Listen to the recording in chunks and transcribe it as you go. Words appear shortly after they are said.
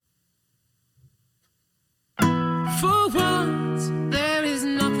For once, there is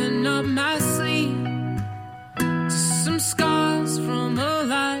nothing up my sleeve. Just some scars from a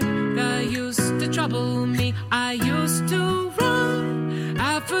life that used to trouble me. I used to run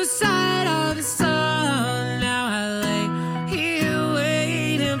at first sight of the sun. Now I lay here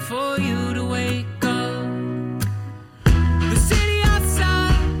waiting for you to wake up. The city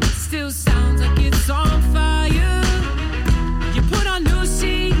outside still sounds like it's on fire. You put on new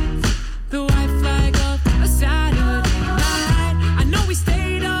sheets, the white flag of a Saturday night. I know we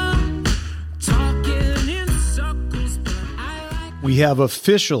stayed up talking in circles, but I like. We have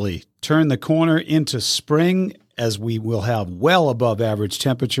officially turned the corner into spring, as we will have well above average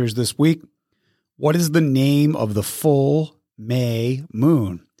temperatures this week. What is the name of the full May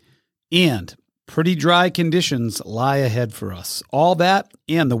moon? And pretty dry conditions lie ahead for us. All that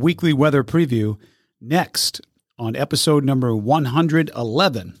and the weekly weather preview next on episode number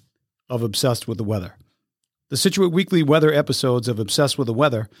 111 of Obsessed with the Weather. The Scituate Weekly Weather episodes of Obsessed with the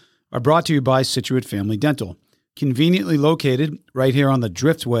Weather are brought to you by Scituate Family Dental. Conveniently located right here on the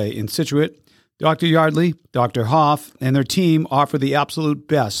Driftway in Scituate, Dr. Yardley, Dr. Hoff, and their team offer the absolute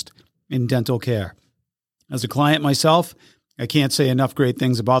best in dental care. As a client myself, I can't say enough great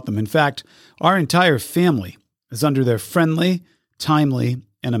things about them. In fact, our entire family is under their friendly, timely,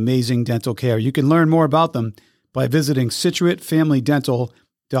 and amazing dental care. You can learn more about them by visiting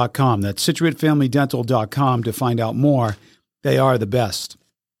ScituateFamilyDental.com. That's ScituateFamilyDental.com to find out more. They are the best.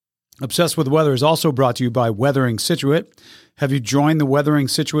 Obsessed with Weather is also brought to you by Weathering Scituate. Have you joined the Weathering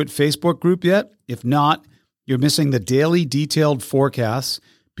Scituate Facebook group yet? If not, you're missing the daily detailed forecasts,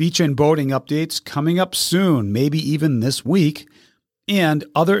 beach and boating updates coming up soon, maybe even this week, and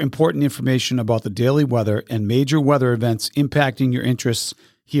other important information about the daily weather and major weather events impacting your interests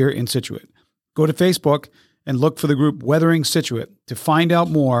here in Scituate. Go to Facebook and look for the group Weathering Scituate to find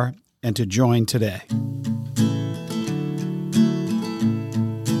out more and to join today.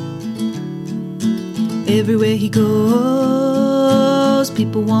 Everywhere he goes,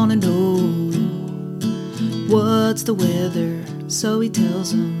 people want to know what's the weather, so he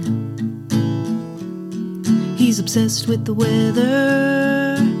tells them. He's obsessed with the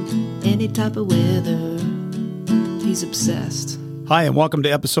weather, any type of weather, he's obsessed. Hi, and welcome to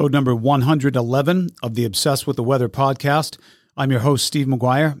episode number 111 of the Obsessed with the Weather podcast. I'm your host, Steve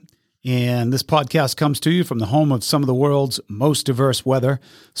McGuire, and this podcast comes to you from the home of some of the world's most diverse weather,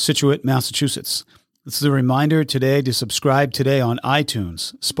 Scituate, Massachusetts. This is a reminder today to subscribe today on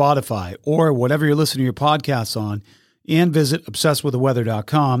iTunes, Spotify, or whatever you're listening to your podcasts on, and visit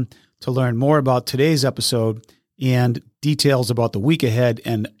obsessedwiththeweather.com to learn more about today's episode and details about the week ahead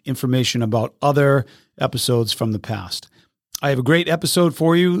and information about other episodes from the past. I have a great episode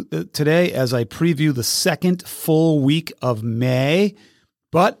for you today as I preview the second full week of May.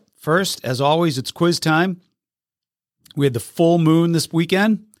 But first, as always, it's quiz time. We had the full moon this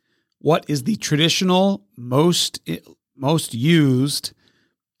weekend. What is the traditional most used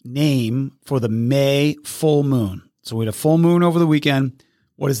name for the May full moon? So we had a full moon over the weekend.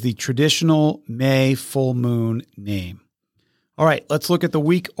 What is the traditional May full moon name? All right, let's look at the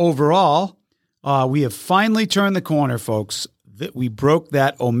week overall. We have finally turned the corner, folks. We broke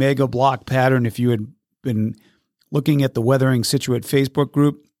that Omega block pattern. If you had been looking at the Weathering Scituate Facebook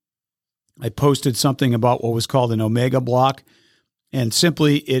group, I posted something about what was called an Omega block, and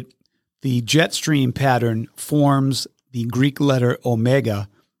simply the jet stream pattern forms the Greek letter omega,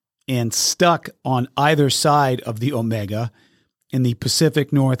 and stuck on either side of the omega in the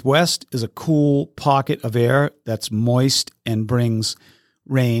Pacific Northwest is a cool pocket of air that's moist and brings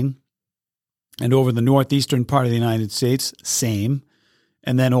rain. And over the northeastern part of the United States, same.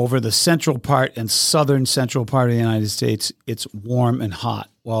 And then over the central part and southern central part of the United States, it's warm and hot.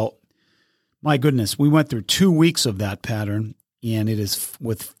 Well, my goodness, we went through 2 weeks of that pattern, and it is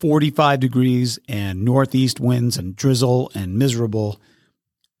with 45 degrees and northeast winds and drizzle and miserable.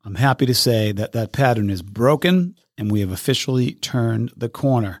 I'm happy to say that that pattern is broken, and we have officially turned the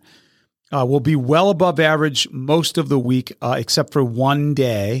corner. We'll be well above average most of the week, except for one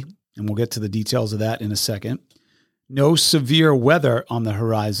day, and we'll get to the details of that in a second. No severe weather on the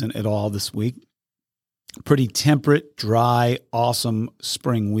horizon at all this week. Pretty temperate, dry, awesome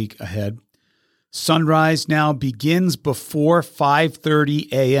spring week ahead. Sunrise now begins before 5:30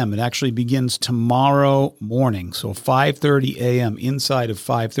 a.m. It actually begins tomorrow morning. So 5:30 a.m. inside of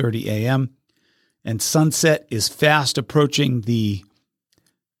 5:30 a.m. And sunset is fast approaching the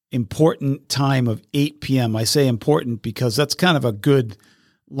important time of 8 p.m. I say important because that's kind of a good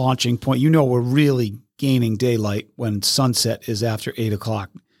launching point. You know, we're really gaining daylight when sunset is after 8 o'clock.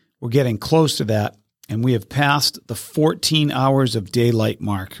 We're getting close to that. And we have passed the 14 hours of daylight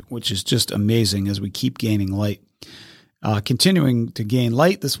mark, which is just amazing as we keep gaining light. continuing to gain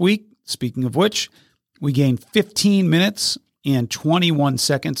light this week. Speaking of which, we gained 15 minutes and 21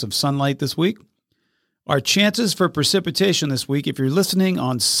 seconds of sunlight this week. Our chances for precipitation this week, if you're listening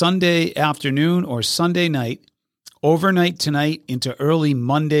on Sunday afternoon or Sunday night, overnight tonight into early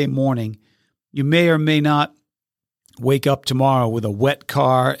Monday morning, you may or may not wake up tomorrow with a wet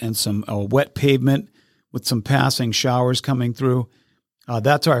car and a wet pavement with some passing showers coming through.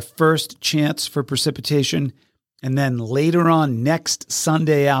 That's our first chance for precipitation. And then later on next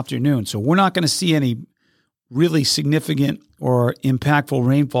Sunday afternoon. So we're not going to see any really significant or impactful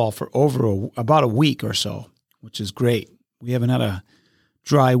rainfall for about a week or so, which is great. We haven't had a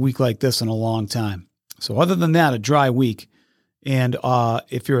dry week like this in a long time. So other than that, a dry week. And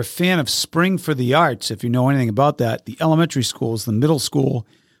if you're a fan of Spring for the Arts, if you know anything about that, the elementary schools, the middle school,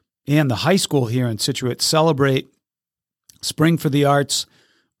 and the high school here in Scituate celebrate Spring for the Arts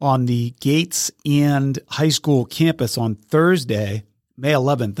on the Gates and High School campus on Thursday, May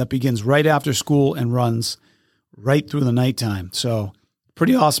 11th. That begins right after school and runs right through the nighttime. So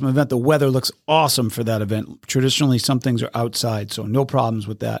pretty awesome event. The weather looks awesome for that event. Traditionally, some things are outside, so no problems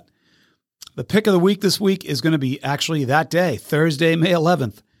with that. The pick of the week this week is going to be actually that day, Thursday, May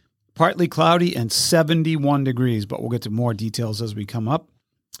 11th. Partly cloudy and 71 degrees, but we'll get to more details as we come up.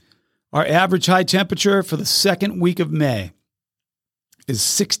 Our average high temperature for the second week of May is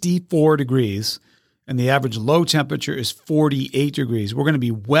 64 degrees, and the average low temperature is 48 degrees. We're going to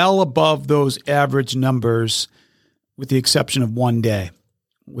be well above those average numbers with the exception of one day,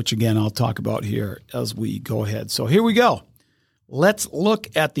 which, again, I'll talk about here as we go ahead. So here we go. Let's look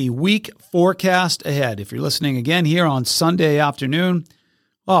at the week forecast ahead. If you're listening again here on Sunday afternoon,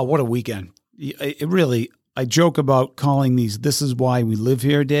 oh, what a weekend. I joke about calling these "this is why we live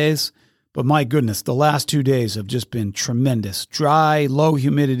here" days, but my goodness, the last 2 days have just been tremendous. Dry, low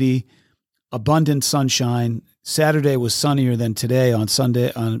humidity, abundant sunshine. Saturday was sunnier than today on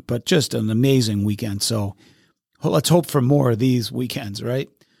Sunday, but just an amazing weekend. So let's hope for more of these weekends, right?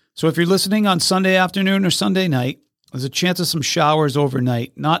 So if you're listening on Sunday afternoon or Sunday night, there's a chance of some showers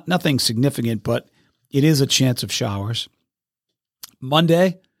overnight. Nothing significant, but it is a chance of showers.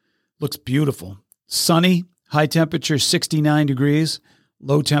 Monday looks beautiful. Sunny, high temperature 69 degrees,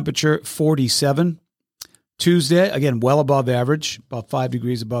 low temperature 47. Tuesday, again, well above average, about 5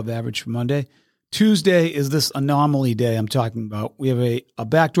 degrees above average for Monday. Tuesday is this anomaly day I'm talking about. We have a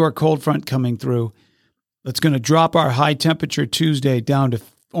backdoor cold front coming through that's going to drop our high temperature Tuesday down to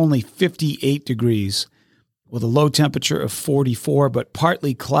only 58 degrees with a low temperature of 44, but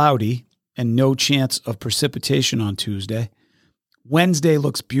partly cloudy and no chance of precipitation on Tuesday. Wednesday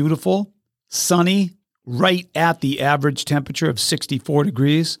looks beautiful, sunny, right at the average temperature of 64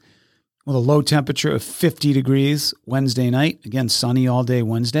 degrees with a low temperature of 50 degrees Wednesday night. Again, sunny all day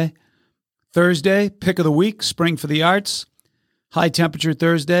Wednesday. Thursday, pick of the week, Spring for the Arts. High temperature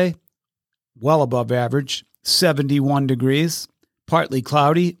Thursday, well above average, 71 degrees, partly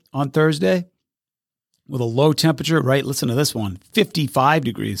cloudy on Thursday with a low temperature, right? Listen to this one, 55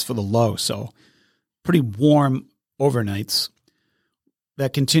 degrees for the low. So pretty warm overnights.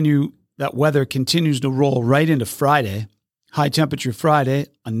 That weather continues to roll right into Friday. High temperature Friday,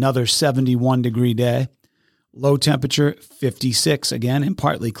 another 71 degree day. Low temperature 56 again and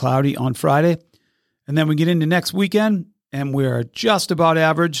partly cloudy on Friday. And then we get into next weekend and we're just about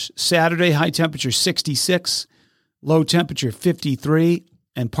average. Saturday, high temperature 66, low temperature 53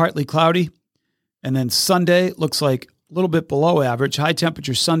 and partly cloudy. And then Sunday looks like a little bit below average. High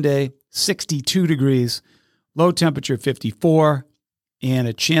temperature Sunday, 62 degrees, low temperature 54, and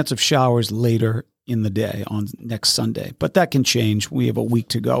a chance of showers later in the day on next Sunday. But that can change. We have a week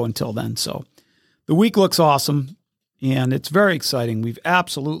to go until then. So the week looks awesome, and it's very exciting. We've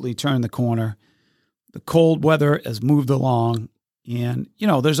absolutely turned the corner. The cold weather has moved along, and,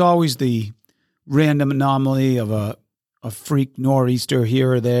 there's always the random anomaly of a freak nor'easter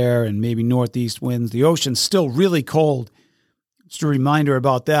here or there and maybe northeast winds. The ocean's still really cold. Just a reminder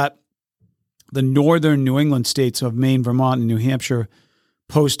about that. The northern New England states of Maine, Vermont, and New Hampshire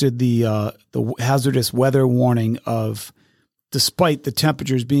posted the hazardous weather warning of, despite the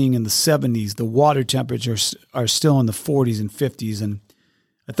temperatures being in the 70s, the water temperatures are still in the 40s and 50s. And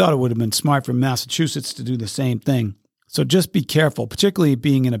I thought it would have been smart for Massachusetts to do the same thing. So just be careful, particularly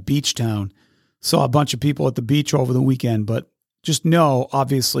being in a beach town. Saw a bunch of people at the beach over the weekend, but just know,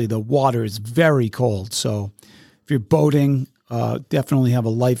 obviously, the water is very cold. So if you're boating, definitely have a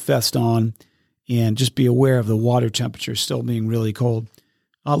life vest on and just be aware of the water temperature still being really cold.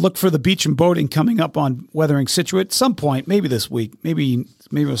 Look for the beach and boating coming up on Weathering Scituate at some point, maybe this week. Maybe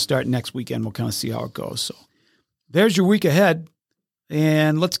we'll start next weekend. We'll kind of see how it goes. So there's your week ahead.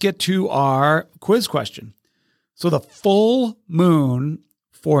 And let's get to our quiz question. So the full moon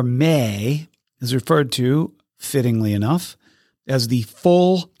for May is referred to, fittingly enough, as the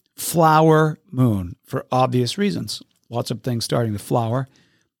full flower moon for obvious reasons. Lots of things starting to flower.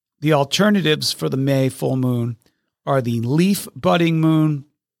 The alternatives for the May full moon are the leaf budding moon,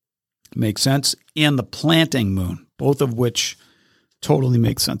 makes sense, and the planting moon, both of which totally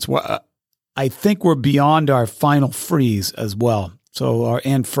make sense. Well, I think we're beyond our final freeze as well. So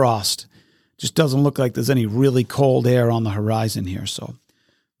and frost. Just doesn't look like there's any really cold air on the horizon here. So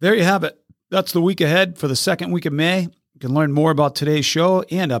there you have it. That's the week ahead for the second week of May. You can learn more about today's show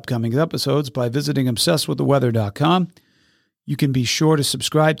and upcoming episodes by visiting obsessedwiththeweather.com. You can be sure to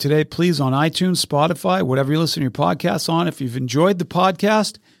subscribe today, please, on iTunes, Spotify, whatever you listen to your podcasts on. If you've enjoyed the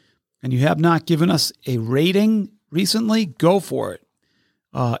podcast and you have not given us a rating recently, go for it.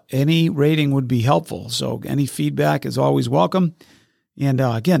 Any rating would be helpful. So any feedback is always welcome. And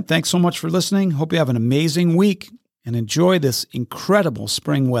again, thanks so much for listening. Hope you have an amazing week and enjoy this incredible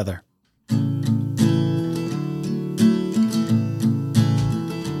spring weather.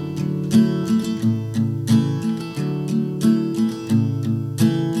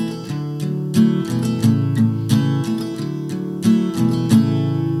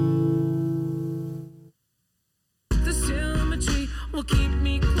 The symmetry will keep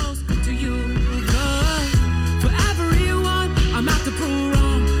me close to you. 'Cause for everyone, I'm out to prove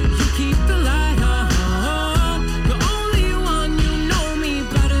wrong. You keep the light on. The only one, you know me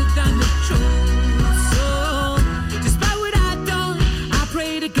better than the truth. So, despite what I've done, I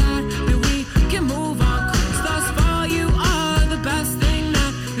pray to God that we can move on. 'Cause thus far, you are the best thing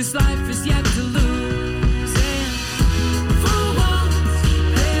that this life is yet to lose.